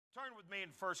Turn with me in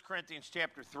 1 Corinthians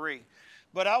chapter 3.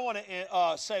 But I want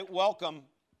to say welcome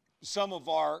some of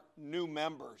our new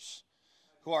members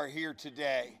who are here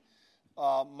today.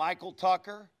 Michael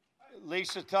Tucker,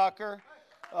 Lisa Tucker,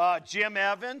 Jim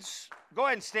Evans. Go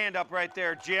ahead and stand up right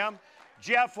there, Jim.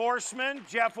 Jeff Horseman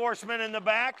in the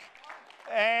back.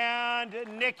 And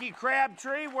Nikki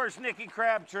Crabtree. Where's Nikki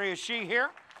Crabtree? Is she here?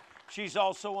 She's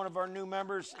also one of our new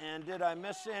members. And did I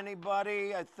miss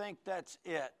anybody? I think that's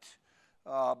it.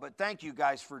 But thank you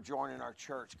guys for joining our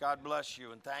church. God bless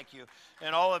you and thank you.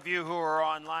 And all of you who are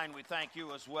online, we thank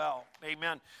you as well.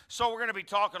 Amen. So we're going to be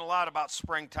talking a lot about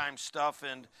springtime stuff.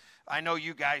 And I know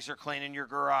you guys are cleaning your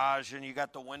garage and you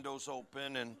got the windows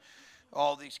open and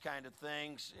all these kind of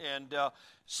things. And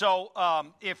so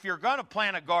if you're going to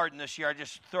plant a garden this year,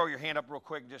 just throw your hand up real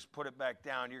quick and just put it back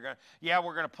down. We're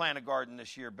going to plant a garden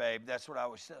this year, babe. That's what I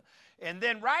was saying. And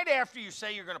then right after you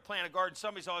say you're going to plant a garden,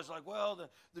 somebody's always like, well,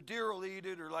 the deer will eat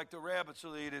it or like the rabbits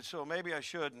will eat it, so maybe I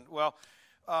shouldn't. Well,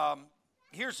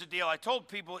 here's the deal. I told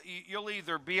people you'll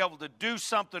either be able to do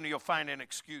something or you'll find an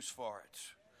excuse for it.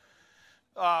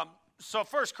 So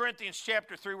 1 Corinthians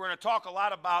chapter 3, we're going to talk a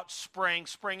lot about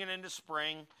springing into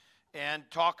spring, and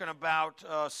talking about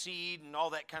seed and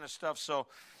all that kind of stuff. So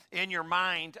in your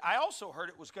mind, I also heard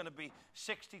it was going to be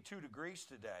 62 degrees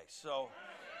today. So,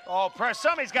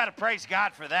 somebody's got to praise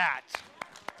God for that.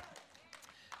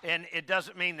 And it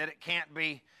doesn't mean that it can't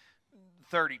be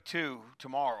 32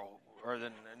 tomorrow or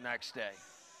the next day.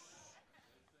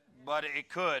 But it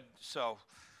could, so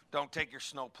don't take your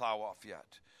snowplow off yet.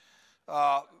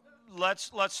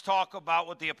 Let's talk about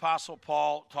what the Apostle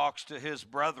Paul talks to his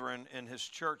brethren in his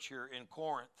church here in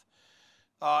Corinth.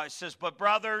 It says, but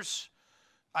brothers,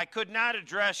 I could not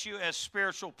address you as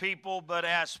spiritual people, but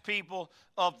as people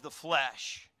of the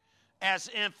flesh, as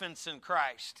infants in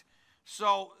Christ.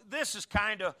 So this is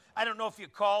kind of, I don't know if you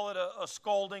call it a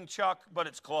scolding, Chuck, but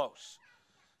it's close.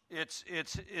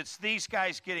 It's these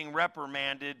guys getting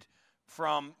reprimanded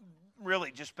from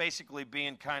really just basically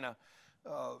being kind of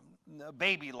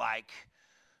baby-like.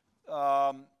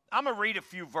 I'm going to read a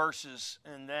few verses,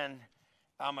 and then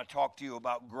I'm going to talk to you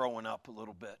about growing up a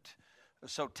little bit.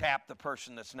 So tap the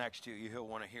person that's next to you. He'll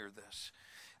want to hear this.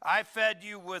 I fed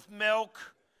you with milk,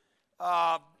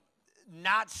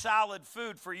 not solid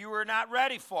food, for you were not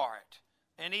ready for it.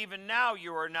 And even now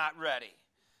you are not ready,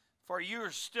 for you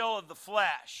are still of the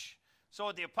flesh. So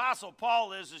what the Apostle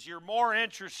Paul is you're more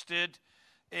interested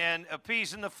in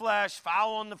appeasing the flesh,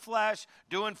 following the flesh,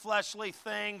 doing fleshly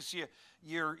things.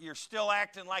 You're still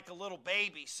acting like a little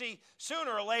baby. See,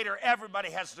 sooner or later,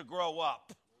 everybody has to grow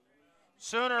up.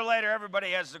 Sooner or later,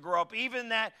 everybody has to grow up. Even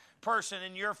that person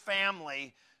in your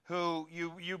family who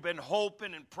you've been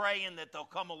hoping and praying that they'll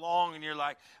come along, and you're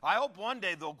like, I hope one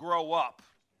day they'll grow up.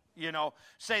 You know,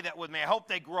 say that with me. I hope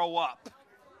they grow up.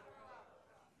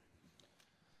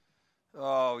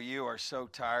 Oh, you are so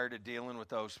tired of dealing with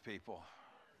those people.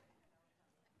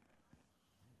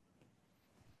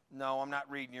 No, I'm not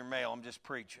reading your mail. I'm just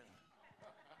preaching.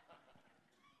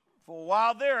 For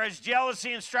while there is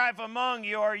jealousy and strife among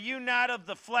you, are you not of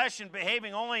the flesh and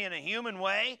behaving only in a human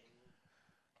way?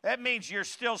 That means you're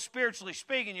still, spiritually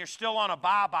speaking, you're still on a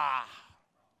baba.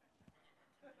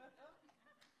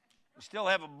 You still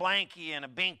have a blankie and a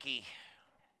binky.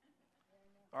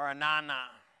 Or a nana.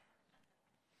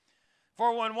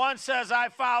 For when one says, I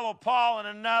follow Paul, and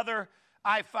another,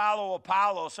 I follow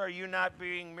Apollos, are you not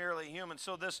being merely human?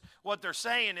 So this, what they're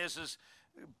saying is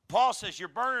Paul says you're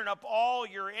burning up all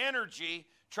your energy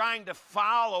trying to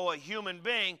follow a human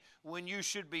being when you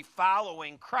should be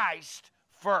following Christ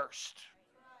first.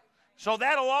 So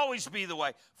that'll always be the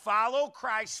way. Follow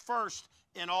Christ first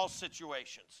in all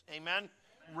situations. Amen?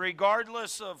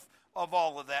 Regardless of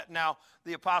all of that. Now,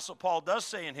 the Apostle Paul does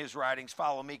say in his writings,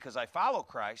 follow me because I follow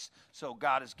Christ. So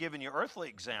God has given you earthly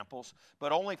examples,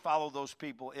 but only follow those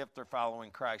people if they're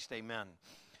following Christ. Amen.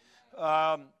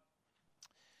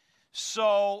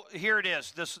 So here it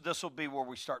is. This will be where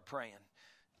we start praying.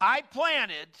 I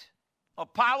planted,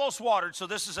 Apollos watered. So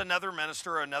this is another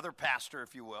minister, another pastor,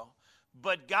 if you will.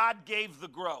 But God gave the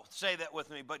growth. Say that with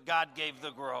me. But God gave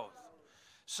the growth.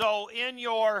 So in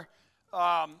your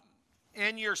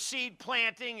seed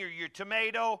planting or your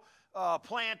tomato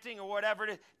planting or whatever it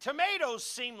is, tomatoes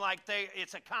seem like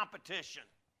it's a competition.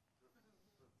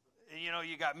 You know,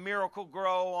 you got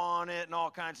Miracle-Gro on it and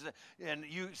all kinds of, and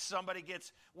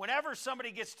whenever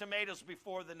somebody gets tomatoes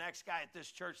before the next guy at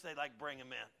this church, they like bring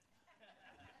them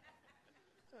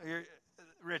in.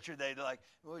 Richard, they like,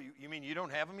 well, you mean you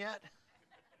don't have them yet?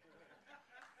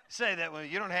 Say that when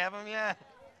you don't have them yet?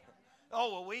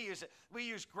 Oh, well, we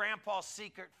use Grandpa's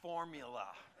secret formula.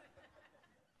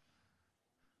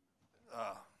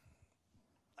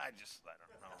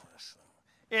 don't know this.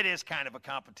 It is kind of a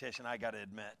competition, I got to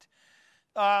admit.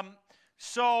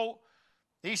 So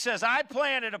he says, I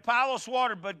planted, Apollos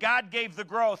watered, but God gave the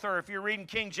growth. Or if you're reading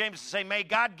King James, say, may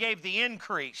God gave the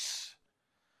increase.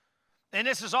 And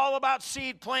this is all about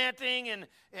seed planting, and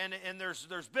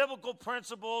there's biblical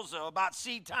principles about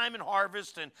seed time and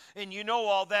harvest, and you know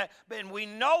all that. And we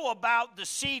know about the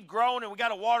seed growing, and we got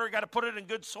to water, got to put it in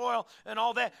good soil and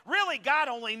all that. Really, God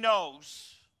only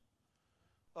knows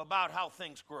about how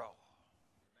things grow.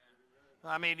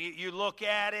 I mean, you look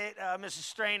at it, Mrs.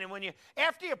 Strain, and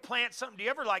after you plant something, do you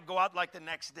ever go out the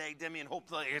next day, Demi, and hope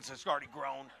that it's already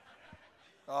grown?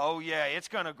 Oh, yeah, it's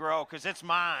going to grow because it's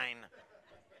mine.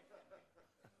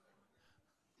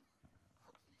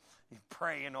 You're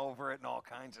praying over it and all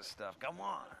kinds of stuff. Come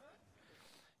on.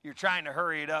 You're trying to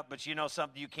hurry it up, but you know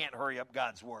something? You can't hurry up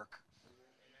God's work.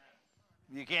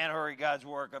 You can't hurry God's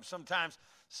work up.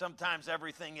 Sometimes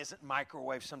everything isn't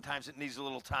microwave. Sometimes it needs a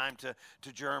little time to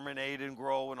germinate and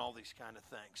grow and all these kind of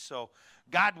things. So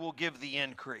God will give the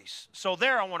increase. So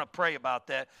there I want to pray about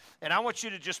that. And I want you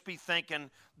to just be thinking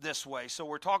this way. So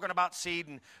we're talking about seed,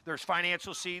 and there's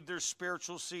financial seed, there's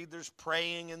spiritual seed, there's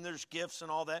praying, and there's gifts and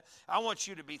all that. I want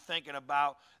you to be thinking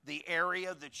about the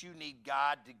area that you need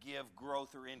God to give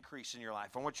growth or increase in your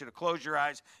life. I want you to close your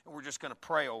eyes, and we're just going to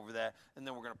pray over that, and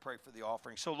then we're going to pray for the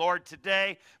offering. So Lord,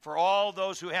 today, for all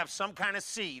those who have some kind of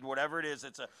seed, whatever it is,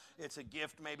 it's a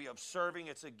gift maybe of serving,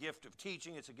 it's a gift of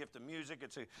teaching, it's a gift of music,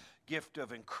 it's a gift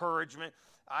of encouragement.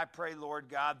 I pray, Lord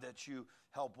God, that you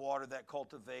help water that,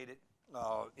 cultivate it,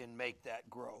 and make that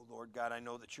grow. Lord God, I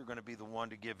know that you're going to be the one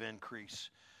to give increase.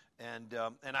 And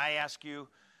I ask you,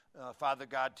 Father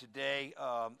God, today,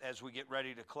 as we get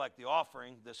ready to collect the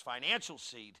offering, this financial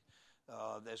seed,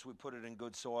 as we put it in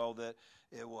good soil, that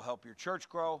it will help your church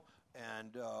grow,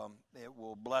 and it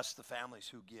will bless the families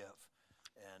who give.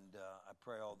 And I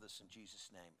pray all this in Jesus'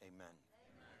 name. Amen.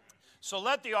 So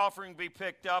let the offering be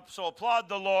picked up. So applaud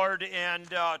the Lord and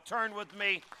turn with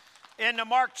me into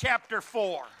Mark chapter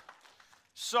 4.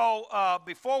 So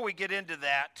before we get into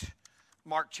that,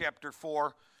 Mark chapter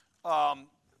 4,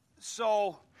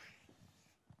 so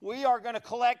we are going to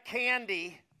collect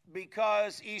candy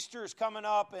because Easter is coming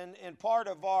up, and part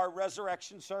of our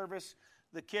resurrection service,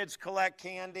 the kids collect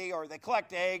candy, or they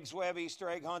collect eggs. We have Easter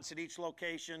egg hunts at each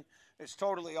location. It's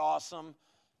totally awesome.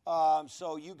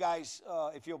 So you guys,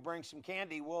 if you'll bring some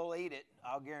candy, we'll eat it.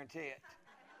 I'll guarantee it.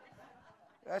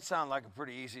 That sounds like a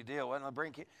pretty easy deal. Why don't I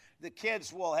bring the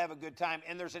kids will have a good time.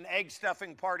 And there's an egg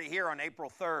stuffing party here on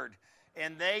April 3rd.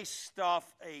 And they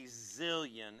stuff a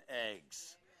zillion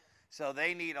eggs. So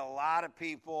they need a lot of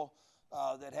people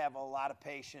that have a lot of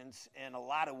patience and a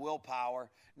lot of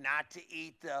willpower not to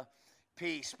eat the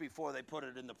piece before they put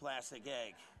it in the plastic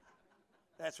egg.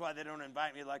 That's why they don't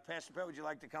invite me. Like, Pastor Pat, would you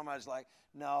like to come? I was like,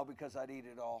 no, because I'd eat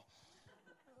it all.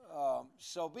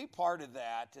 So be part of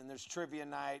that. And there's trivia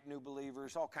night, new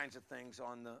believers, all kinds of things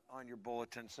on your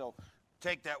bulletin. So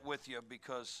take that with you,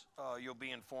 because you'll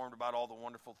be informed about all the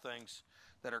wonderful things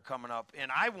that are coming up.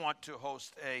 And I want to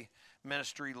host a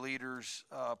Ministry Leaders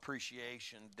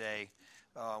Appreciation Day.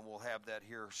 We'll have that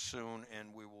here soon,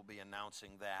 and we will be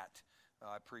announcing that.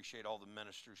 I appreciate all the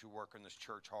ministers who work in this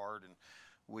church hard, and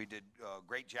we did a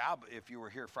great job if you were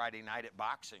here Friday night at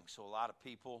boxing. So a lot of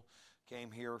people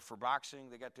came here for boxing.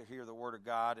 They got to hear the Word of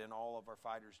God, and all of our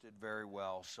fighters did very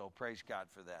well. So praise God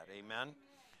for that. Amen.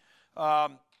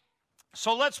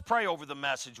 So let's pray over the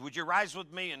message. Would you rise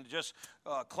with me and just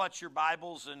clutch your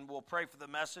Bibles, and we'll pray for the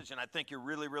message, and I think you're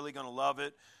really, really going to love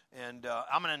it. And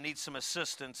I'm going to need some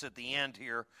assistance at the end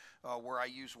here where I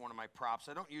use one of my props.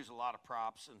 I don't use a lot of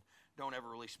props and don't ever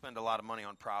really spend a lot of money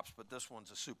on props, but this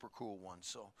one's a super cool one.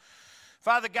 So,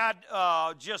 Father God,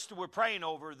 we're praying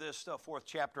over this fourth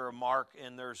chapter of Mark,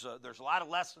 and there's a lot of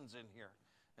lessons in here,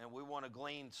 and we want to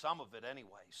glean some of it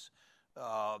anyways.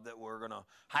 That we're going to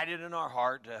hide it in our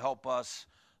heart to help us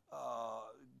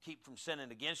keep from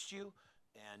sinning against you,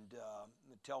 and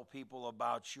tell people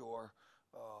about your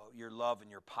love and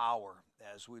your power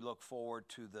as we look forward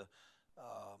to the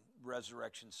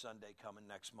Resurrection Sunday coming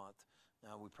next month.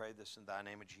 Now we pray this in thy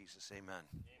name of Jesus. Amen.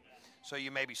 Amen. So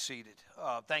you may be seated.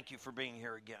 Thank you for being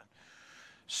here again.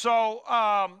 So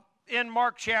in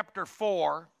Mark chapter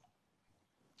 4,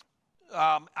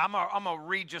 I'm going to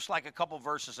read just like a couple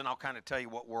verses, and I'll kind of tell you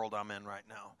what world I'm in right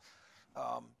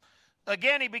now.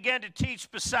 Again, he began to teach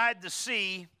beside the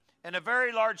sea, and a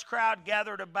very large crowd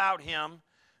gathered about him,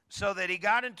 so that he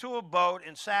got into a boat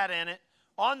and sat in it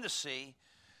on the sea,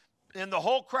 and the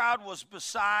whole crowd was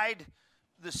beside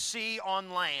the sea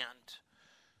on land.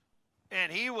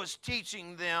 And he was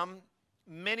teaching them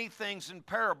many things in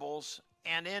parables,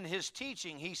 And in his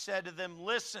teaching, he said to them,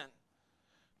 listen,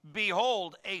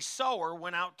 behold, a sower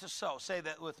went out to sow. Say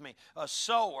that with me. A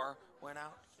sower went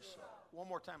out to sow. One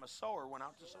more time. A sower went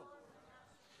out to sow.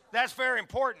 That's very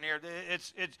important here.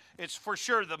 It's for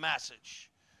sure the message.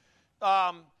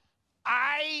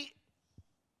 I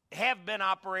have been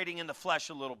operating in the flesh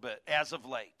a little bit as of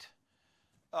late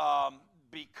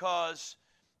because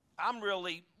I'm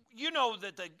really,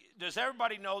 does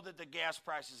everybody know that the gas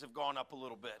prices have gone up a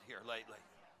little bit here lately?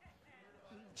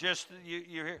 Just, you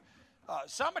hear.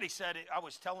 Somebody said I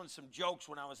was telling some jokes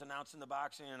when I was announcing the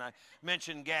boxing, and I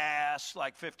mentioned gas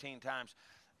like 15 times.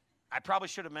 I probably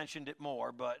should have mentioned it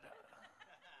more, but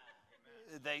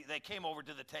they came over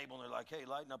to the table, and they're like, hey,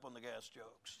 lighten up on the gas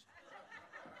jokes.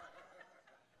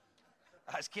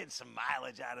 I was getting some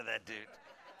mileage out of that dude.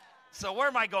 So where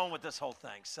am I going with this whole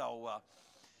thing?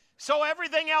 So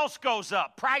everything else goes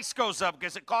up. Price goes up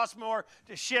because it costs more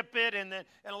to ship it, and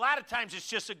a lot of times it's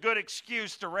just a good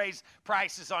excuse to raise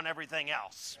prices on everything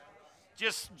else.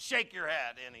 Just shake your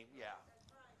head,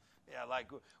 yeah, like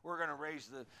we're going to raise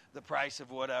the price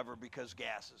of whatever because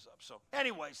gas is up. So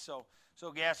anyway, so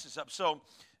gas is up. So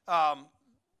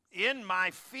in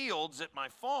my fields at my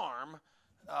farm,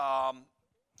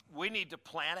 we need to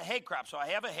plant a hay crop. So I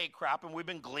have a hay crop, and we've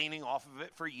been gleaning off of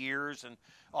it for years and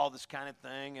all this kind of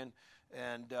thing.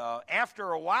 And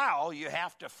after a while, you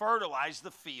have to fertilize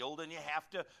the field, and you have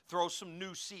to throw some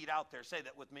new seed out there. Say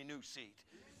that with me, new seed.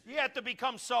 You have to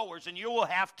become sowers, and you will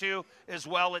have to as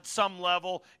well at some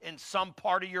level in some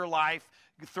part of your life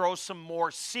throw some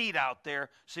more seed out there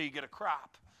so you get a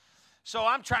crop. So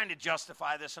I'm trying to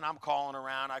justify this, and I'm calling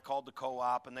around. I called the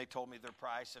co-op, and they told me their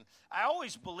price. And I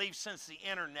always believe since the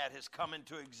internet has come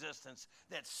into existence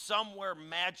that somewhere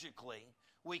magically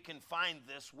we can find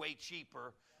this way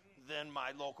cheaper than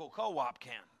my local co-op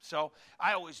can. So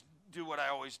I always do what I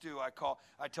always do. I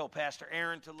tell Pastor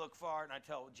Aaron to look for it, and I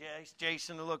tell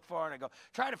Jason to look for it, and I go,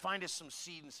 try to find us some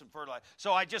seed and some fertilizer.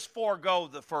 So I just forego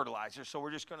the fertilizer. So we're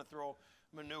just going to throw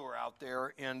manure out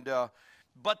there, and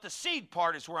but the seed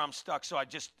part is where I'm stuck. So I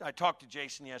talked to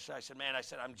Jason yesterday. I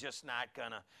said, I'm just not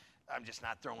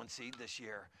throwing seed this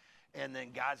year. And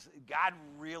then God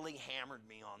really hammered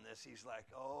me on this. He's like,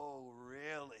 oh,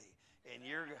 really?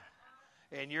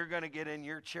 And you're going to get in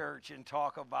your church and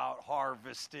talk about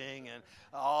harvesting and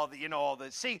all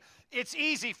the. See, it's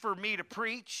easy for me to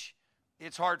preach.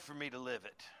 It's hard for me to live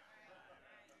it.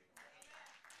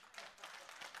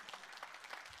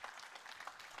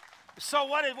 So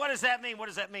what does that mean? What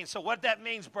does that mean? So what that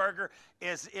means, Berger,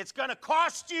 is it's going to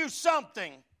cost you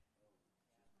something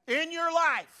in your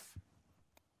life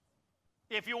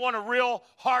if you want a real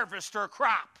harvest or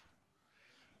crop.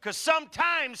 Because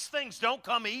sometimes things don't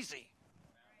come easy.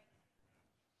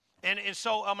 And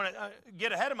so I'm going to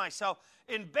get ahead of myself.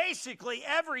 And basically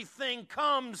everything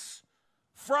comes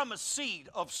from a seed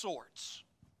of sorts.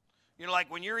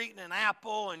 Like when you're eating an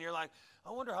apple and you're like, I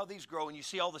wonder how these grow, and you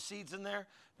see all the seeds in there,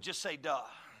 just say, duh.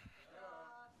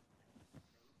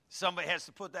 Somebody has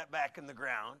to put that back in the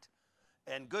ground,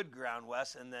 and good ground,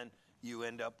 Wes, and then you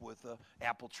end up with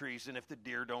apple trees, and if the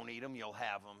deer don't eat them, you'll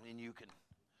have them, and you can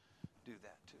do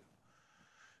that too.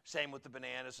 Same with the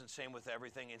bananas, and same with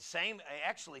everything, and same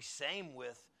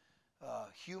with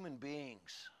human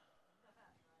beings.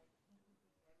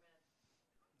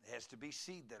 It has to be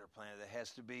seed that are planted. There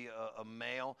has to be a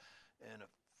male and a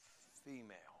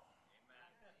female.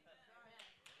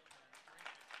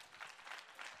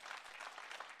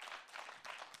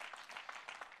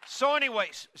 So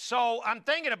anyways, I'm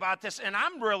thinking about this, and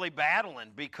I'm really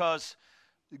battling because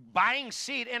buying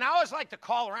seed, and I always like to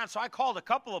call around, so I called a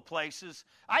couple of places.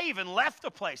 I even left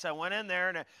a place. I went in there,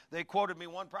 and they quoted me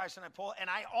one price, and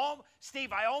I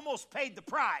almost paid the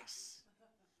price.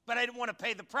 But I didn't want to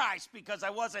pay the price because I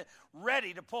wasn't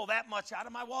ready to pull that much out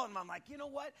of my wallet. And I'm like, you know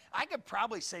what? I could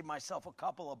probably save myself a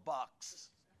couple of bucks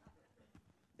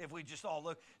if we just all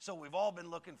look. So we've all been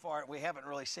looking for it. We haven't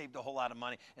really saved a whole lot of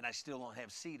money, and I still don't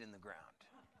have seed in the ground.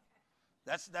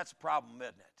 That's a problem,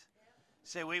 isn't it?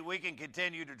 See, we can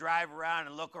continue to drive around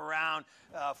and look around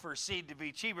for seed to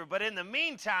be cheaper. But in the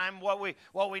meantime, what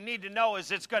we need to know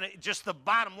is it's going to, just the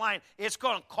bottom line, it's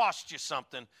going to cost you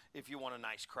something if you want a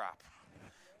nice crop.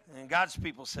 And God's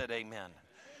people said amen.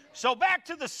 So back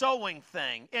to the sowing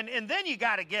thing. And then you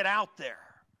got to get out there.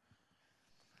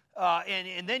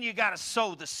 And then you got to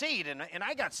sow the seed. And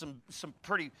I got some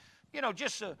pretty,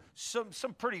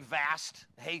 some pretty vast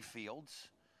hay fields.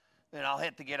 And I'll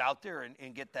have to get out there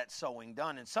and get that sowing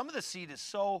done. And some of the seed is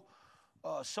so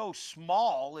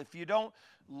small, if you don't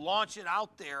launch it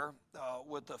out there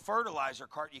with the fertilizer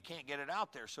cart, you can't get it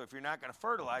out there. So if you're not going to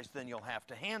fertilize, then you'll have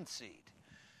to hand seed.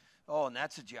 Oh, and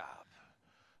that's a job.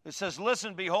 It says,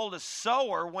 listen, behold, a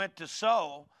sower went to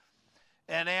sow,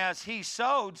 and as he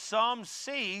sowed, some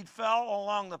seed fell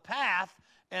along the path,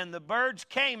 and the birds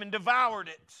came and devoured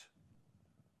it.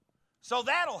 So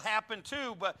that'll happen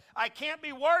too, but I can't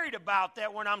be worried about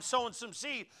that when I'm sowing some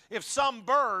seed. If some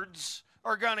birds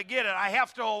are going to get it, I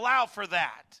have to allow for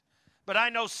that. But I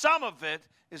know some of it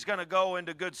is going to go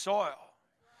into good soil.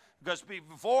 Because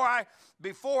before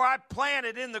I plant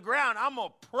it in the ground, I'm going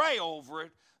to pray over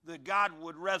it that God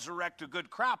would resurrect a good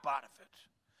crop out of it.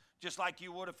 Just like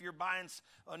you would if you're buying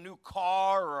a new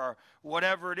car or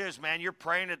whatever it is, man. You're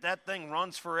praying that thing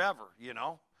runs forever, you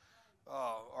know.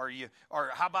 Or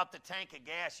how about the tank of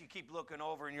gas? You keep looking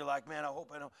over and you're like, man, I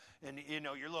hope I don't. And you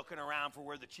know, you're looking around for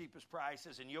where the cheapest price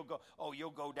is, and you'll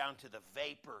go down to the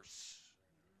Vapors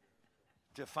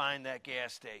to find that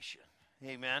gas station.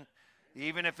 Amen.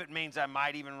 Even if it means I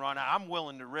might even run out, I'm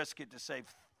willing to risk it to save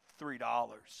 $3.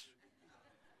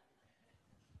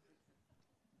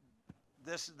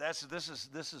 This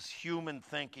is human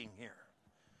thinking here.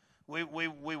 We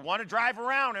want to drive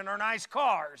around in our nice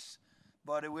cars,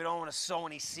 but we don't want to sow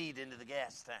any seed into the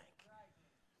gas tank.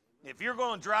 If you're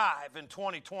going to drive in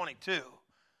 2022,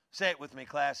 say it with me,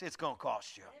 class, it's going to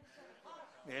cost you.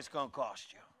 It's going to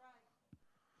cost you.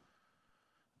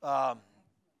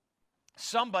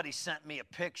 Somebody sent me a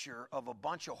picture of a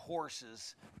bunch of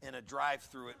horses in a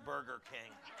drive-thru at Burger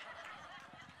King.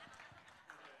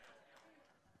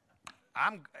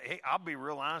 I'll be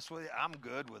real honest with you. I'm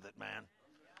good with it, man.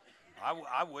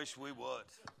 I wish we would.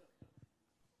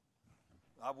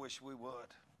 I wish we would.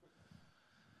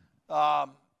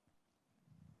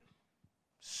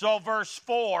 So verse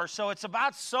 4, so it's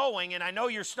about sowing, and I know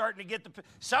you're starting to get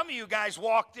some of you guys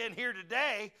walked in here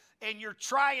today, and you're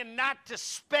trying not to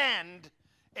spend,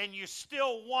 and you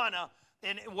still want to,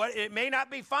 and it may not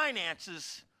be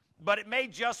finances, but it may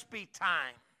just be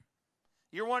time.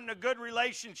 You're wanting a good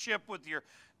relationship with your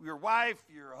wife,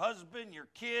 your husband, your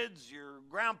kids, your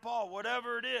grandpa,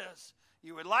 whatever it is.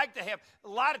 You would like to have, a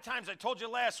lot of times, I told you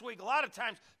last week, a lot of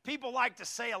times people like to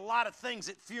say a lot of things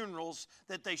at funerals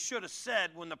that they should have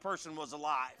said when the person was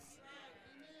alive.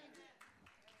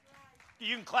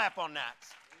 You can clap on that.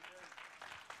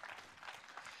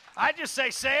 I just say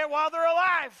it while they're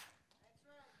alive.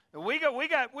 We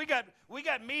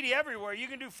got media everywhere. You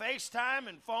can do FaceTime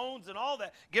and phones and all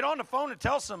that. Get on the phone and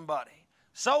tell somebody.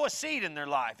 Sow a seed in their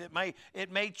life. It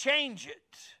may change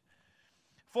it.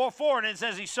 4:4, and it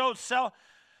says he sowed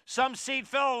some seed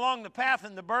fell along the path,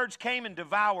 and the birds came and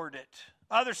devoured it.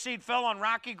 Other seed fell on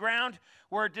rocky ground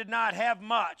where it did not have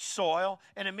much soil,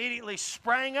 and immediately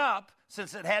sprang up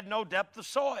since it had no depth of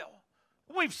soil.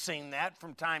 We've seen that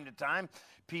from time to time.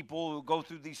 People who go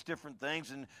through these different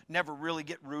things and never really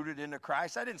get rooted into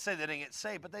Christ. I didn't say they didn't get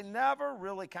saved, but they never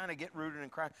really kind of get rooted in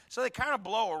Christ. So they kind of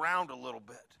blow around a little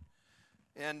bit.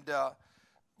 And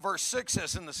verse 6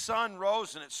 says, and the sun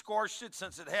rose and it scorched it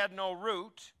since it had no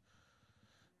root,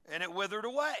 and it withered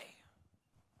away.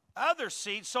 Other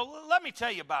seeds, so let me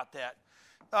tell you about that.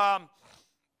 A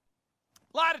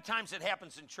lot of times it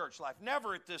happens in church life.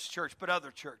 Never at this church, but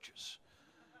other churches.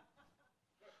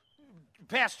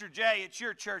 Pastor Jay, at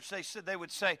your church, they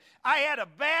would say, I had a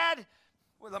bad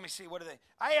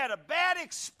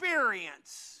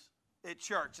experience at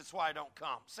church. That's why I don't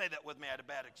come. Say that with me, I had a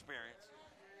bad experience.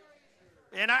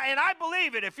 And I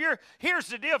believe it. Here's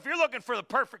the deal. If you're looking for the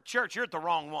perfect church, you're at the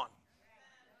wrong one.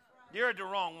 You're at the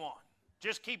wrong one.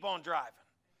 Just keep on driving.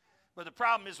 But the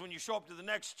problem is when you show up to the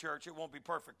next church, it won't be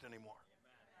perfect anymore.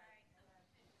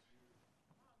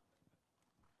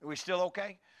 Are we still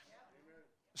okay?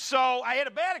 So I had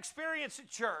a bad experience at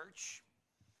church,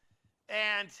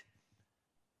 and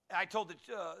I told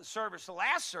the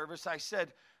last service, I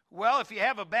said, well, if you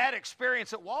have a bad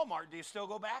experience at Walmart, do you still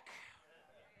go back?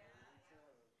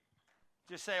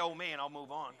 Just say, oh, me, and I'll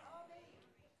move on.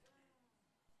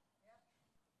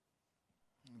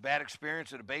 Bad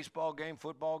experience at a baseball game,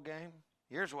 football game.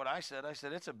 Here's what I said. I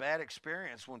said, it's a bad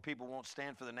experience when people won't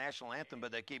stand for the national anthem,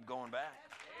 but they keep going back.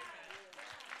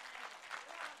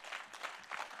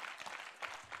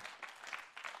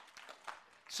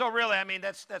 So really, I mean,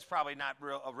 that's probably not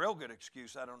a real good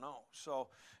excuse. I don't know. So,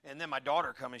 and then my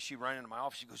daughter comes and she ran into my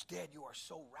office. She goes, Dad, you are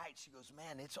so right. She goes,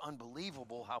 man, it's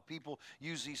unbelievable how people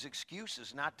use these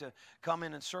excuses not to come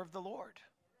in and serve the Lord.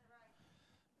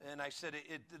 And I said,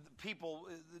 people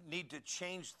need to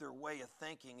change their way of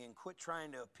thinking and quit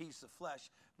trying to appease the flesh,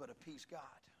 but appease God.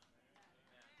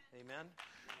 Amen.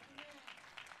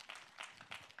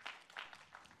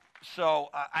 So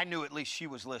I knew at least she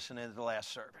was listening to the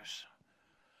last service.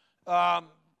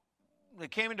 They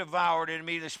came and devoured it,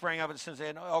 immediately sprang up and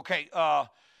said, okay,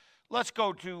 let's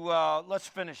go to, let's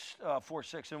finish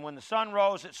 4:6. And when the sun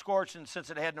rose, it scorched, and since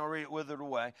it had no root, it withered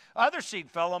away. Other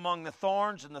seed fell among the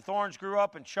thorns, and the thorns grew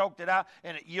up and choked it out,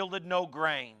 and it yielded no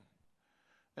grain.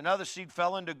 Another seed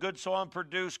fell into good soil and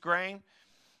produced grain,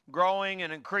 growing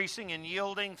and increasing and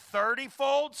yielding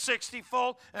 30-fold,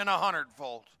 60-fold, and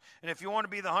 100-fold. And if you want to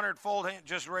be the 100-fold,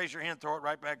 just raise your hand, throw it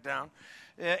right back down.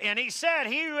 And he said,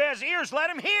 he who has ears, let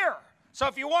him hear. So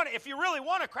if you really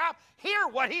want a crop, hear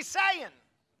what he's saying.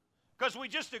 Because we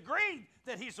just agreed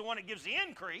that he's the one that gives the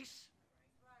increase.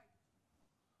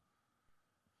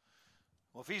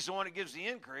 Well, if he's the one that gives the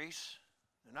increase,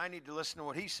 then I need to listen to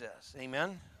what he says.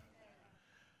 Amen?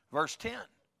 Verse 10.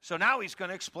 So now he's going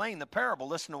to explain the parable.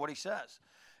 Listen to what he says.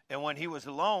 And when he was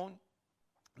alone,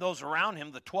 those around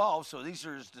him, the 12, so these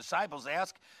are his disciples,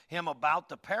 asked him about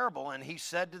the parable. And he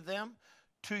said to them,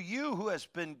 to you who has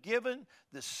been given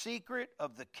the secret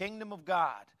of the kingdom of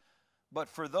God. But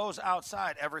for those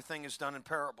outside, everything is done in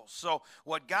parables. So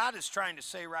what God is trying to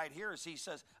say right here is he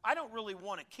says, I don't really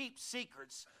want to keep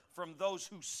secrets from those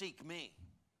who seek me.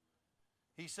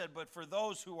 He said, but for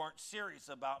those who aren't serious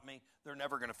about me, they're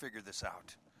never going to figure this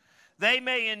out. They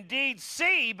may indeed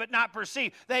see, but not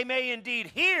perceive. They may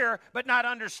indeed hear, but not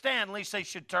understand, lest they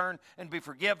should turn and be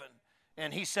forgiven.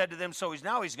 And he said to them, so he's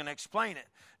going to explain it.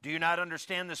 Do you not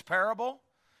understand this parable?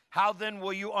 How then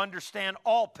will you understand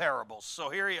all parables? So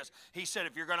here he is. He said,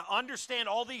 if you're going to understand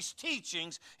all these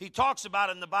teachings he talks about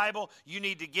in the Bible, you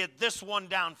need to get this one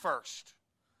down first.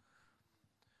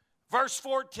 Verse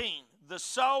 14, the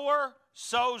sower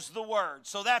sows the word.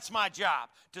 So that's my job,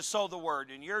 to sow the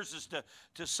word. And yours is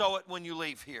to sow it when you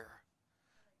leave here.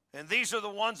 And these are the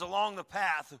ones along the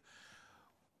path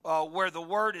where the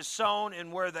word is sown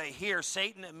and where they hear.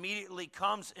 Satan immediately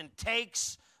comes and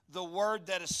takes the word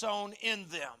that is sown in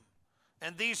them.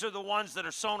 And these are the ones that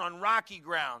are sown on rocky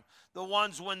ground. The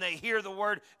ones when they hear the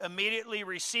word immediately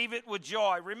receive it with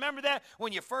joy. Remember that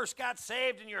when you first got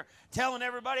saved and you're telling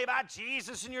everybody about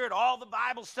Jesus and you're at all the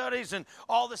Bible studies and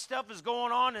all this stuff is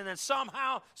going on, and then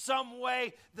somehow, some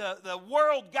way, the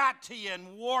world got to you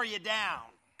and wore you down.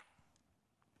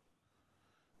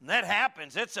 And that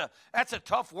happens. That's a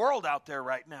tough world out there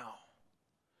right now.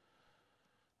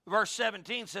 Verse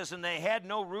 17 says, and they had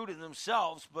no root in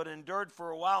themselves, but endured for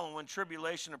a while, and when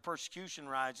tribulation or persecution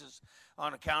rises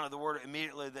on account of the word,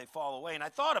 immediately they fall away. And I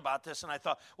thought about this, and I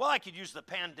thought, well, I could use the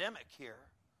pandemic here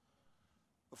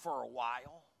for a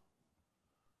while.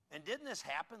 And didn't this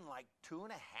happen like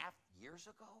 2.5 years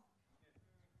ago?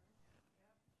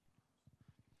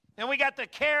 And we got the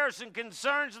cares and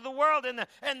concerns of the world and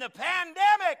the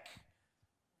pandemic.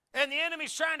 And the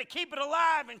enemy's trying to keep it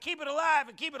alive and keep it alive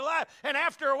and keep it alive. And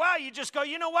after a while, you just go,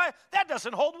 you know what? That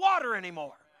doesn't hold water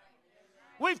anymore.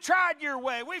 We've tried your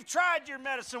way. We've tried your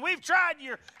medicine. We've tried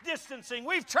your distancing.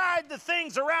 We've tried the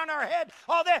things around our head,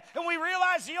 all that. And we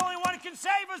realize the only one who can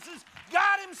save us is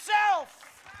God himself.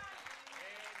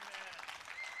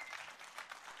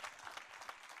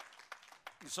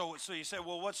 So you say,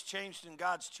 well, what's changed in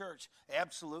God's church?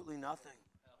 Absolutely nothing.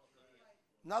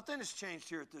 Nothing has changed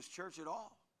here at this church at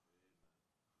all.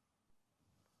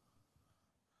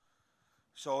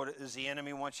 So does the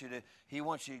enemy wants you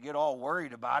to get all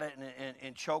worried about it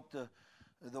and choke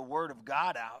the word of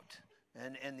God out.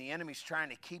 And the enemy's trying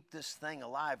to keep this thing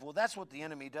alive. Well, that's what the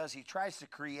enemy does. He tries to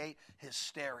create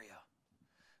hysteria.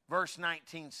 Verse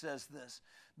 19 says this,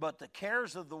 but the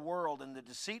cares of the world and the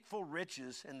deceitful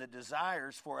riches and the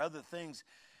desires for other things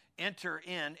enter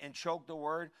in and choke the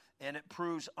word, and it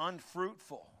proves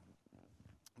unfruitful.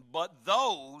 But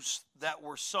those that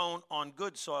were sown on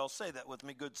good soil, say that with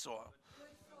me, good soil.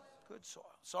 Good soil.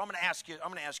 So I'm going to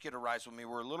ask you to rise with me.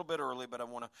 We're a little bit early, but I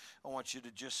want you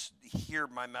to just hear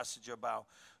my message about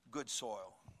good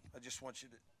soil. I just want you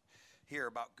to hear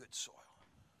about good soil.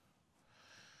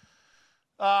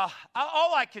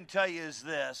 All I can tell you is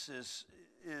this: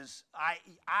 is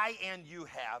I and you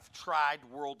have tried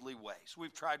worldly ways.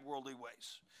 We've tried worldly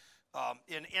ways.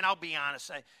 And I'll be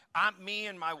honest, me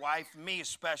and my wife, me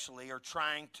especially, are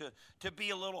trying to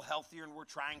be a little healthier, and we're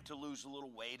trying to lose a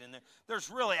little weight. And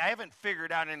I haven't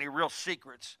figured out any real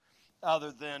secrets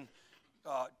other than,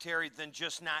 Terry, than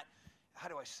just not, how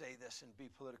do I say this and be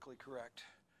politically correct?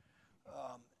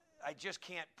 I just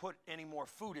can't put any more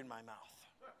food in my mouth.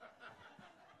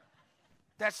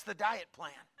 That's the diet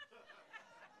plan.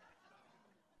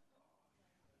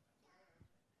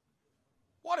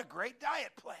 What a great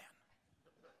diet plan.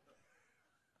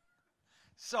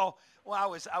 So, well,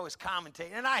 I was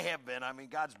commentating, and I have been. I mean,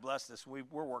 God's blessed us. We're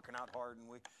working out hard, and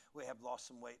we have lost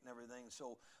some weight and everything.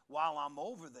 So while I'm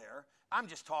over there, I'm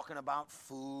just talking about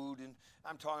food, and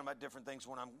I'm talking about different things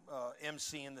when I'm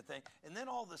emceeing the thing. And then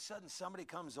all of a sudden, somebody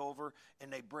comes over,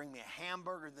 and they bring me a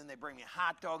hamburger, and then they bring me a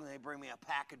hot dog, and they bring me a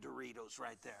pack of Doritos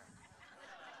right there.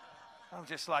 I'm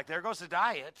just like, there goes the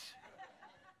diet.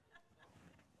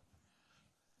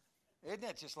 Isn't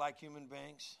that just like human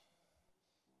beings?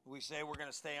 We say we're going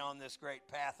to stay on this great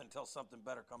path until something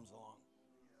better comes along.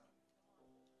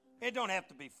 It don't have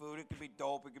to be food. It could be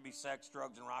dope. It could be sex,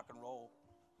 drugs, and rock and roll.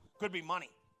 It could be money.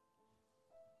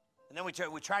 And then we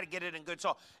try to get it in good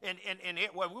soul. And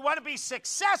when we want to be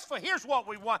successful, here's what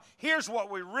we want. Here's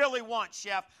what we really want,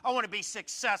 Chef. I want to be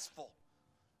successful.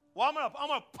 Well, I'm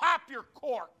gonna pop your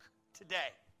cork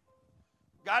today.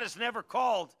 God has never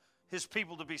called his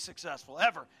people to be successful,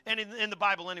 ever. And in the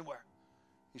Bible anywhere.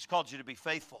 He's called you to be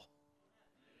faithful.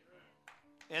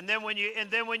 And then when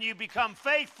you become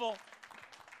faithful,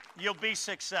 you'll be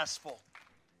successful.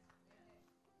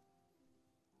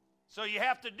 So you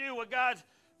have to do what God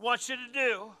wants you to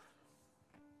do.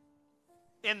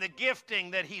 In the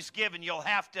gifting that he's given, you'll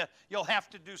have to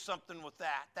do something with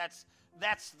that. That's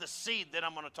the seed that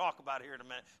I'm going to talk about here in a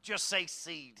minute. Just say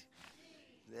seed.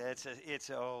 It's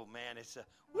a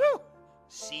woo!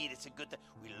 Seed, it's a good thing.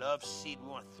 We love seed. We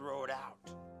want to throw it out.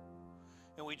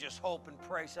 And we just hope and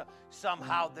pray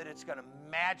somehow that it's going to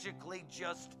magically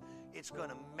just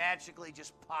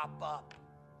pop up.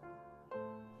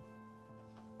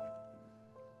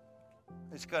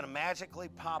 It's going to magically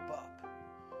pop up.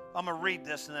 I'm going to read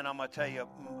this and then I'm going to tell you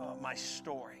my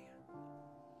story.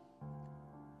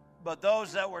 But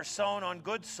those that were sown on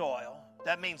good soil,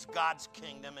 that means God's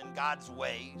kingdom and God's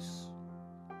ways,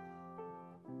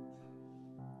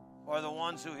 are the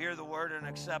ones who hear the word and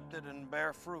accept it and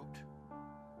bear fruit.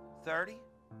 30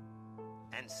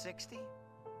 and 60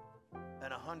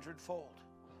 and 100-fold.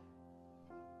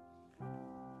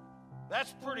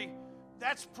 That's pretty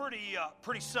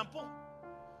simple.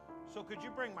 So could you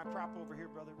bring my prop over here,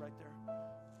 brother, right there?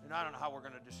 And I don't know how we're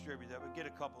going to distribute that, but get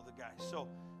a couple of the guys. So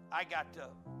I got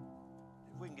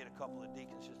if we can get a couple of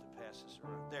deacons just to pass this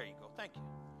around. There you go. Thank you.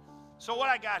 So what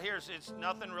I got here is it's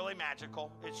nothing really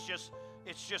magical. It's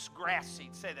just grass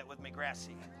seed. Say that with me, grass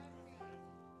seed.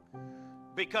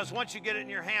 Because once you get it in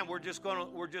your hand, we're just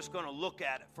gonna look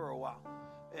at it for a while.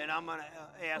 And I'm gonna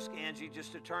ask Angie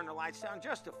just to turn the lights down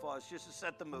just a fuzz, just to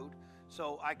set the mood,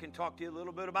 so I can talk to you a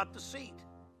little bit about the seed.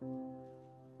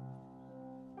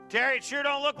 Terry, it sure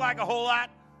don't look like a whole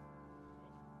lot.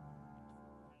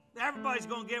 Everybody's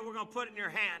gonna get it. We're gonna put it in your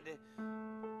hand.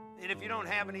 And if you don't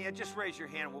have any, just raise your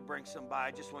hand and we'll bring some by.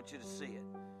 I just want you to see it,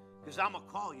 because I'm gonna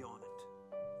call you on it.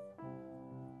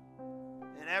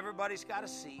 And everybody's got a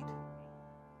seed.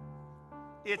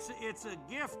 It's a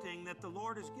gifting that the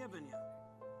Lord has given you.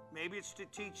 Maybe it's to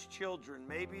teach children.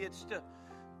 Maybe it's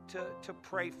to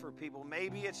pray for people.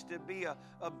 Maybe it's to be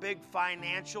a big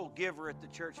financial giver at the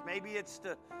church. Maybe it's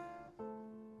to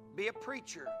be a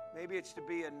preacher. Maybe it's to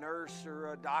be a nurse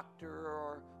or a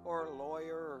doctor or a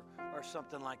lawyer or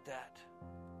something like that.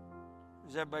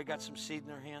 Has everybody got some seed in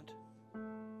their hand?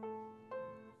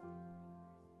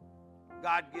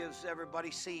 God gives everybody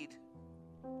seed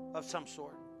of some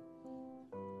sort.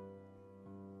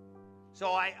 So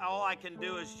all I can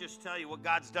do is just tell you what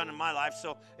God's done in my life.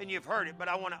 So, and you've heard it, but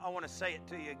I want to say it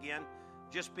to you again,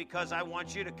 just because I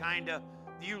want you to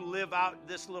you live out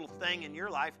this little thing in your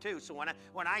life too. So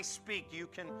when I speak, you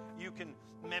can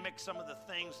mimic some of the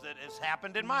things that has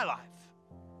happened in my life.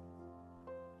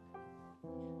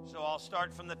 So I'll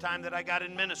start from the time that I got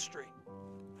in ministry,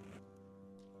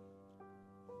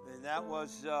 and that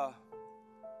was I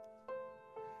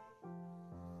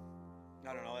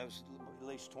don't know, that was at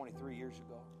least 23 years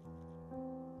ago.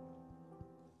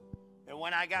 And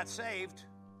when I got saved,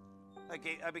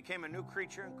 I became a new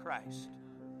creature in Christ.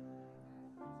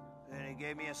 And he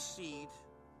gave me a seed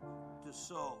to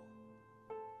sow.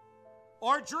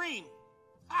 Or dream.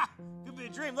 Could be a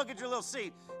dream. Look at your little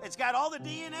seed. It's got all the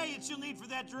DNA that you'll need for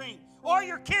that dream. Or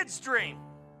your kid's dream.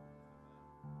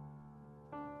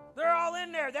 They're all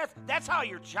in there. That's how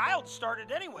your child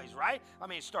started anyways, right? I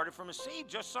mean, it started from a seed,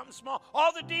 just something small.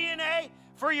 All the DNA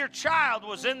for your child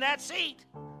was in that seed.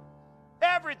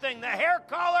 Everything, the hair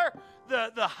color,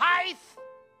 the height.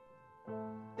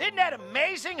 Isn't that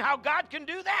amazing how God can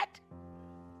do that?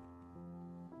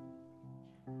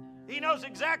 He knows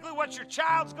exactly what your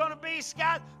child's going to be,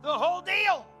 Scott. The whole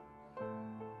deal.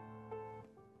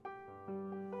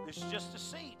 It's just a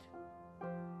seed.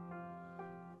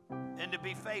 And to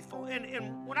be faithful.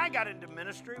 And when I got into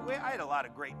ministry, I had a lot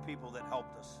of great people that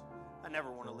helped us. I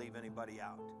never want to leave anybody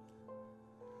out.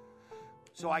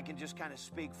 So I can just kind of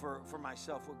speak for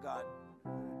myself what God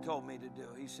told me to do.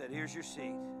 He said, here's your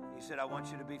seed. He said, I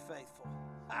want you to be faithful.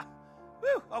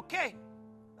 Woo, okay,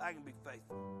 I can be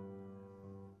faithful.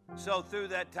 So through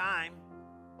that time,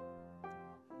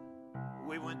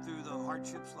 we went through the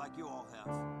hardships like you all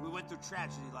have. We went through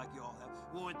tragedy like you all have.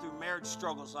 We went through marriage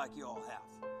struggles like you all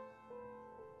have.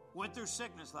 Went through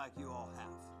sickness like you all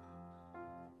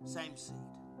have. Same seed.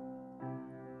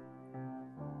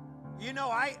 You know,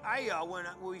 when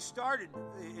we started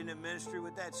in the ministry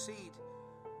with that seed,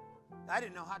 I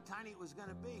didn't know how tiny it was going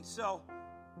to be. So,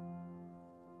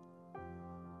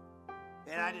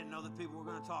 and I didn't know that people were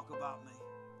going to talk about me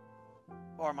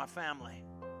or my family.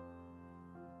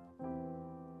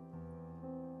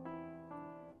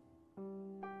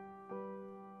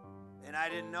 And I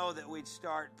didn't know that we'd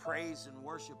start praise and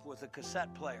worship with a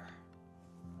cassette player.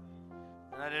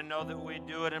 And I didn't know that we'd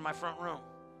do it in my front room.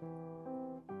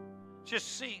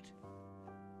 Just seed.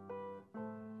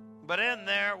 But in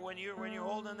there, when you're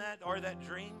holding that or that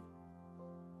dream,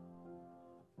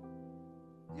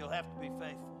 you'll have to be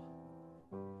faithful.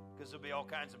 Because there'll be all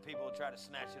kinds of people who try to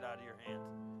snatch it out of your hand.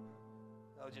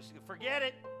 They'll just forget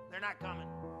it. They're not coming.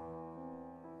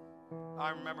 I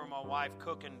remember my wife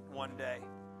cooking one day.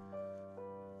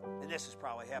 And this has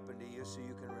probably happened to you, so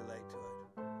you can relate to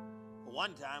it.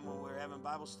 One time when we were having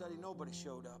Bible study, nobody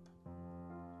showed up.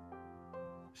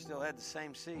 Still had the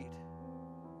same seed.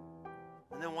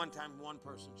 And then one time, one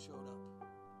person showed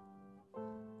up.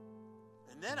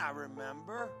 And then I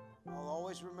remember, I'll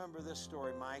always remember this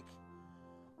story, Mike.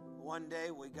 One day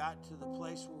we got to the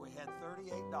place where we had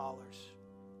 $38.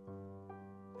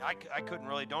 I couldn't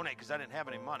really donate because I didn't have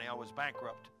any money. I was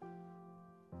bankrupt.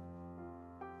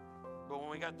 But when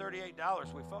we got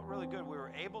 $38, we felt really good. We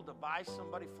were able to buy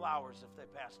somebody flowers if they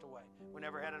passed away. We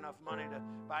never had enough money to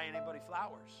buy anybody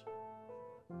flowers.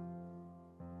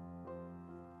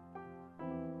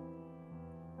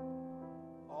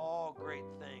 All great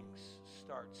things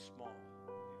start small.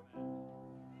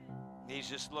 He's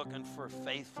just looking for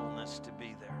faithfulness to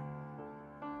be there.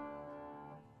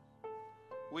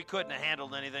 We couldn't have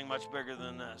handled anything much bigger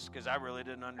than this because I really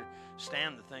didn't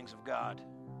understand the things of God.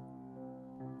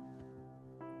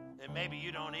 And maybe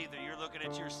you don't either. You're looking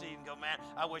at your seed and go, man,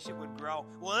 I wish it would grow.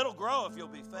 Well, it'll grow if you'll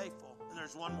be faithful. And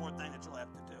there's one more thing that you'll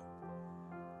have to do.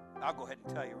 I'll go ahead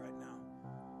and tell you right now.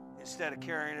 Instead of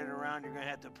carrying it around, you're going to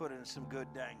have to put it in some good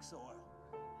dang soil.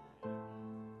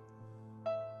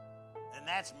 And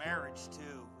that's marriage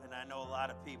too. And I know a lot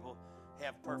of people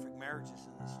have perfect marriages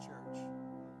in this church.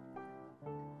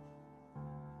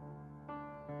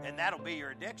 And that'll be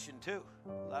your addiction too.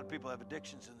 A lot of people have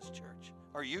addictions in this church,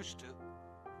 or used to.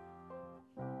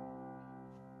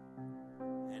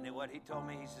 And what he told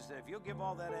me, he said, if you'll give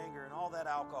all that anger and all that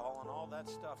alcohol and all that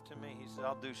stuff to me, he said,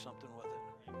 I'll do something with it.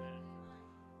 Amen.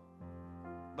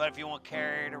 But if you want to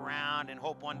carry it around and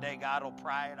hope one day God will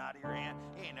pry it out of your hand,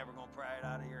 he ain't never going to pry it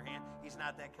out of your hand. He's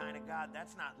not that kind of God.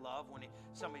 That's not love when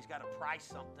somebody's got to pry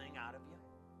something out of you.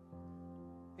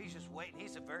 He's just waiting.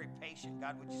 He's a very patient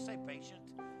God. Would you say patient?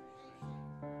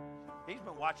 He's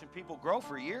been watching people grow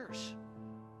for years.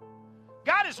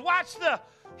 God has watched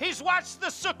the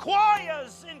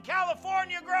sequoias in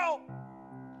California grow.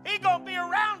 He's going to be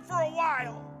around for a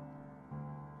while.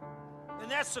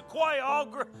 And that sequoia all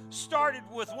started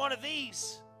with one of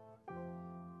these.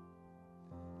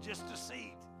 Just a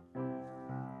seed.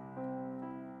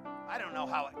 I don't know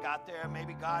how it got there.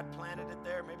 Maybe God planted it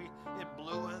there. Maybe it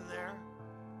blew in there.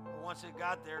 But once it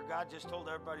got there, God just told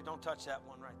everybody, don't touch that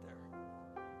one right there.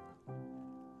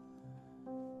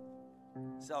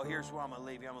 So here's where I'm going to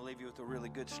leave you. I'm going to leave you with a really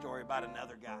good story about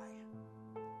another guy.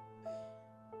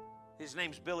 His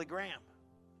name's Billy Graham.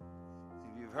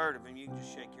 If you've heard of him, you can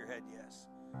just shake your head yes.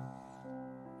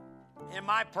 In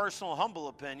my personal humble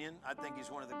opinion, I think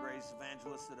he's one of the greatest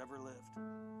evangelists that ever lived.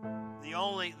 The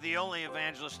only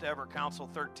evangelist to ever counsel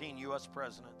 13 U.S.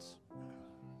 presidents.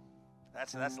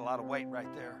 That's a lot of weight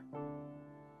right there.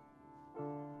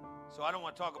 So I don't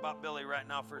want to talk about Billy right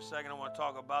now for a second. I want to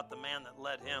talk about the man that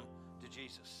led him to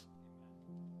Jesus.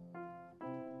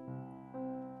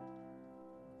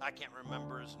 I can't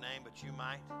remember his name, but you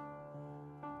might.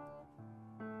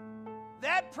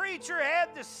 That preacher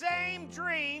had the same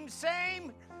dream,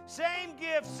 same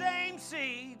gift, same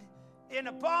seed in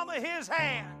the palm of his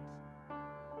hand.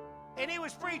 And he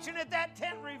was preaching at that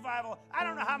tent revival. I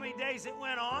don't know how many days it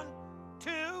went on.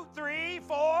 2, 3,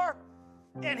 4.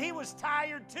 And he was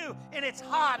tired too. And it's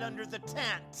hot under the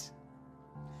tent.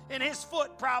 And his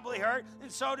foot probably hurt,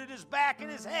 and so did his back and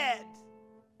his head.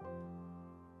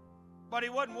 But he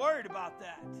wasn't worried about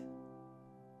that.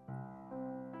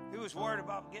 He was worried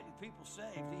about getting people saved.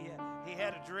 He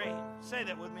had a dream. Say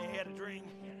that with me. He had a dream.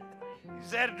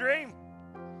 He had a dream.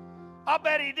 I'll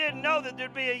bet he didn't know that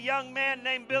there'd be a young man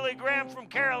named Billy Graham from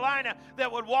Carolina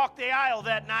that would walk the aisle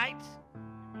that night.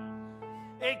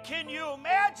 And can you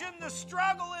imagine the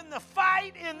struggle and the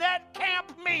fight in that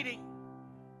camp meeting?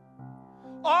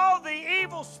 All the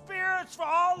evil spirits from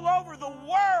all over the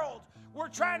world were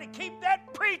trying to keep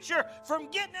that preacher from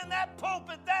getting in that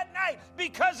pulpit that night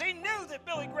because he knew that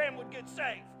Billy Graham would get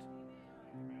saved.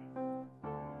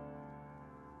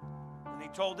 And he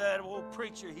told that old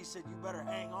preacher, he said, you better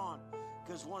hang on,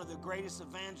 because one of the greatest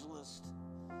evangelists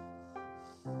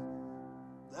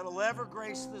that'll ever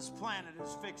grace this planet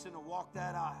is fixing to walk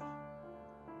that aisle.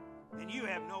 And you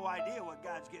have no idea what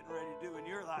God's getting ready to do in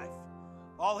your life.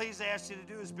 All he's asked you to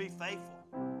do is be faithful.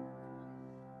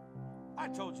 I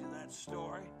told you that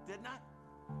story, didn't I?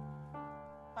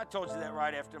 I told you that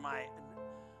right after my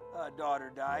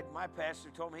daughter died. My pastor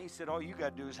told me, he said, all you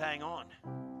got to do is hang on.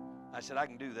 I said, I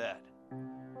can do that.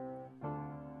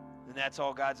 And that's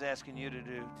all God's asking you to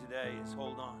do today is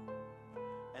hold on.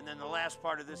 And then the last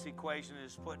part of this equation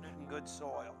is putting it in good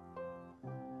soil.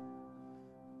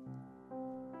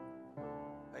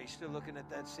 Are you still looking at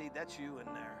that seed? That's you in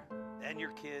there. And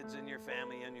your kids and your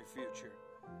family and your future.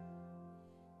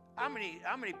 How many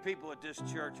people at this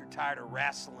church are tired of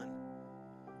wrestling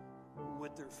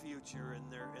with their future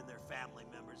and their family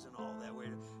members and all that?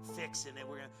 We're fixing it.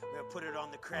 We're gonna put it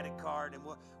on the credit card and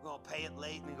we're gonna pay it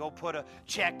late and go put a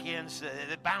check in so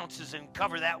it bounces and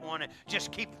cover that one and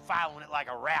just keep filing it like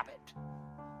a rabbit.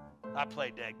 I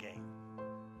played that game.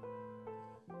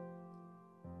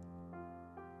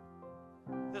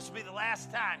 This will be the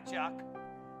last time, Chuck.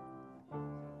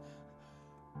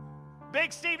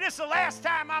 Big Steve, this is the last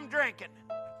time I'm drinking.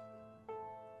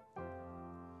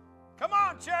 Come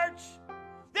on, church.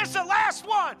 This is the last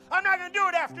one. I'm not going to do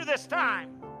it after this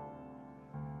time.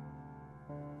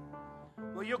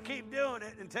 Well, you'll keep doing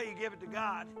it until you give it to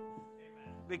God.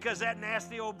 Amen. Because that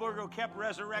nasty old burger kept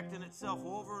resurrecting itself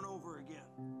over and over again.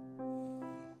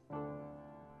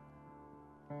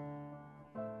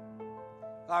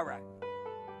 All right.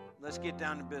 Let's get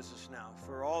down to business now.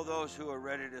 For all those who are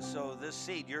ready to sow this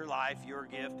seed, your life, your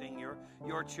gifting,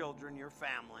 your children, your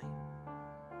family,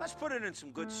 let's put it in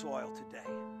some good soil today.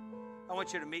 I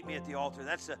want you to meet me at the altar.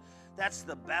 That's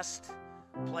the best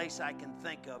place I can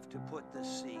think of to put this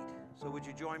seed. So would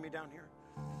you join me down here?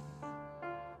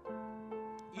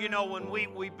 You know, when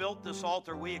we built this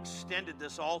altar, we extended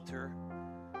this altar,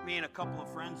 me and a couple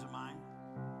of friends of mine.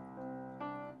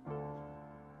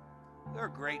 They're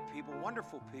great people,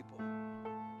 wonderful people.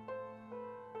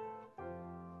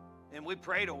 And we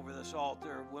prayed over this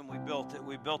altar when we built it.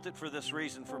 We built it for this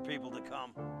reason, for people to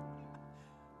come.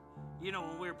 You know,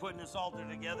 when we were putting this altar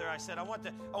together, I said, I want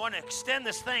to extend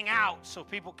this thing out so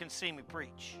people can see me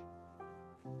preach.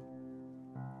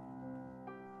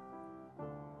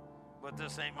 But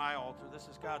this ain't my altar. This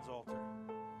is God's altar.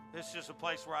 This is just a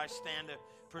place where I stand to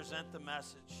present the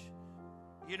message.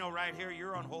 You know, right here,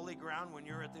 you're on holy ground when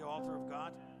you're at the altar of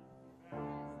God.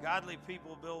 Godly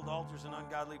people build altars and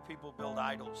ungodly people build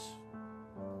idols.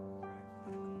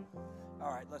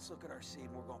 All right, let's look at our seed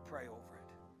and we're going to pray over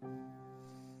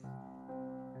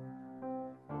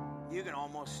it. You can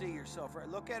almost see yourself, right?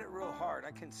 Look at it real hard.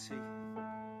 I can see.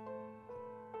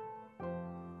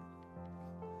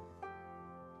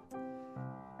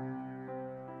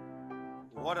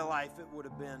 What a life it would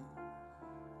have been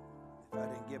if I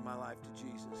didn't give my life to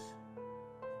Jesus.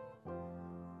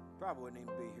 Probably wouldn't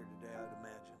even be here today, I'd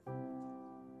imagine.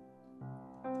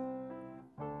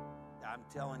 I'm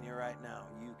telling you right now,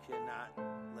 you cannot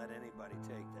let anybody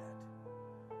take that.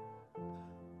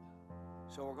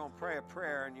 So we're going to pray a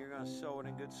prayer, and you're going to sow it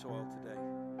in good soil today.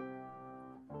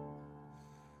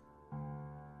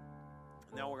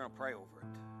 And then we're going to pray over it.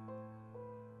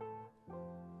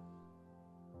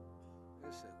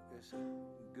 It's a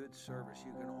good service.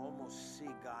 You can almost see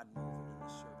God moving in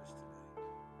the service today.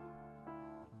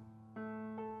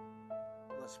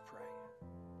 Let's pray.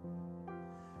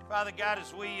 Father God,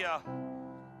 as we,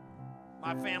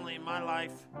 my family and my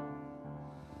life,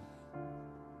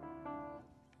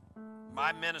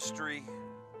 my ministry,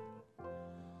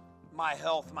 my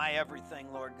health, my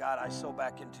everything, Lord God, I sow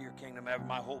back into your kingdom,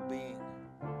 my whole being.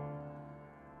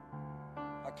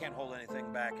 I can't hold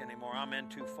anything back anymore. I'm in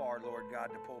too far, Lord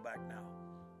God, to pull back now.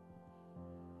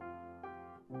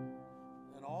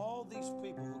 And all these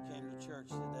people who came to church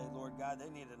today, Lord God, they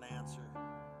need an answer.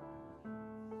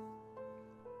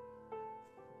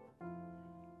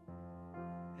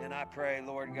 And I pray,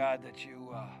 Lord God, that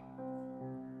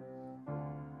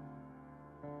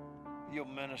you'll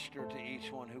minister to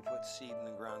each one who puts seed in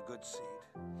the ground, good seed.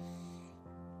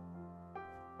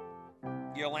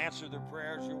 You'll answer their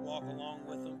prayers. You'll walk along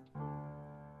with them.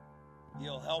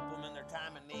 You'll help them in their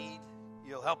time of need.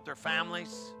 You'll help their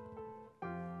families.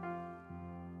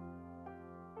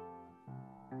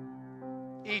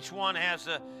 Each one has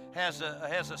a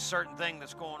certain thing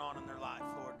that's going on in their life,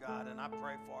 Lord God, and I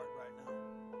pray for it right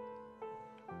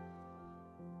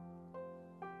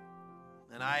now.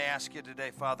 And I ask you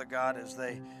today, Father God, as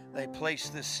they place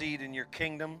this seed in your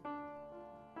kingdom,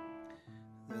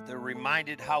 that they're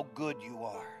reminded how good you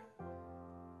are.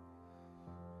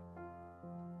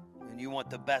 And you want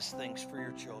the best things for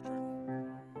your children.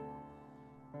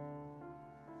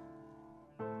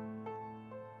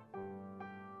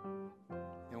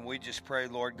 And we just pray,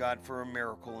 Lord God, for a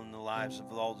miracle in the lives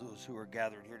of all those who are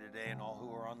gathered here today and all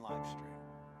who are on live stream.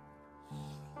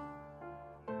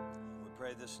 We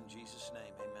pray this in Jesus'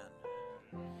 name, amen.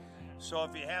 So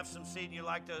if you have some seed and you'd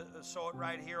like to sow it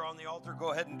right here on the altar,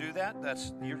 go ahead and do that.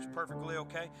 You're perfectly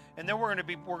okay. And then we're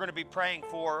going to be praying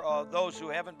for those who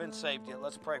haven't been saved yet.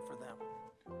 Let's pray for them.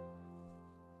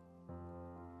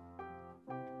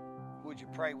 Would you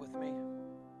pray with me?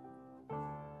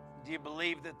 Do you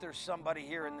believe that there's somebody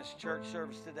here in this church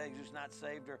service today who's not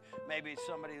saved, or maybe it's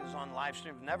somebody who's on live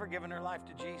stream who's never given their life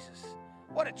to Jesus?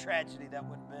 What a tragedy that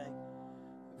would be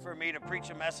for me to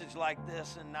preach a message like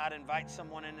this and not invite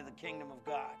someone into the kingdom of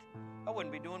God. I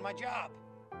wouldn't be doing my job.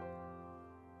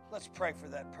 Let's pray for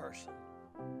that person.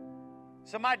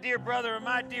 So my dear brother and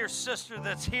my dear sister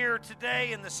that's here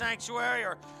today in the sanctuary,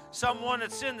 or someone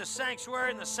that's in the sanctuary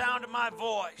in the sound of my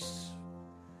voice,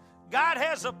 God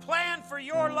has a plan for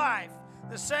your life,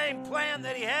 the same plan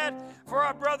that he had for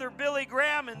our brother Billy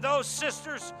Graham and those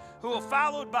sisters who have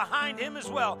followed behind him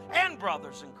as well, and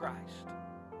brothers in Christ.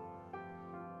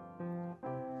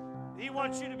 He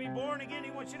wants you to be born again. He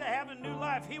wants you to have a new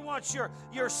life. He wants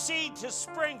your seed to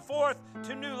spring forth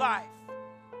to new life.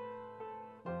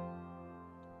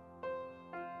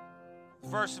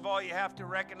 First of all, you have to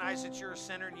recognize that you're a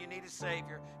sinner and you need a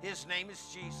Savior. His name is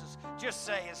Jesus. Just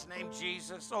say his name,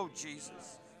 Jesus. Oh,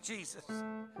 Jesus. Jesus.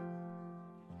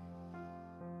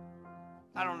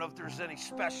 I don't know if there's any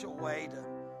special way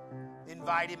to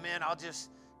invite him in. I'll just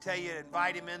tell you,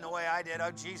 invite him in the way I did.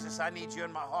 Oh, Jesus, I need you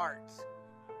in my heart.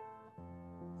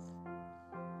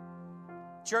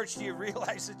 Church, do you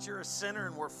realize that you're a sinner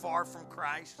and we're far from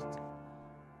Christ?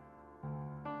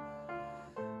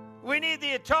 We need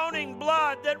the atoning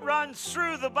blood that runs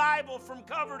through the Bible from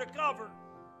cover to cover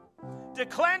to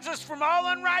cleanse us from all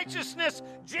unrighteousness.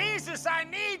 Jesus, I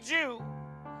need you.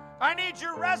 I need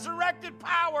your resurrected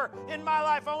power in my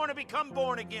life. I want to become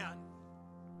born again.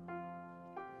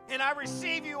 And I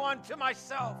receive you unto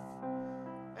myself.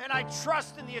 And I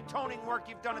trust in the atoning work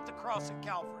you've done at the cross at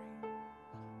Calvary.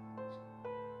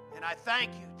 And I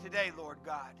thank you today, Lord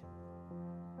God,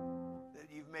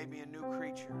 that you've made me a new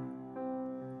creature.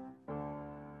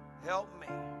 Help me.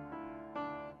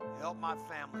 Help my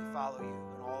family follow you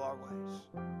in all our ways.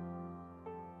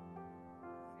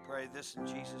 Pray this in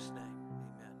Jesus' name.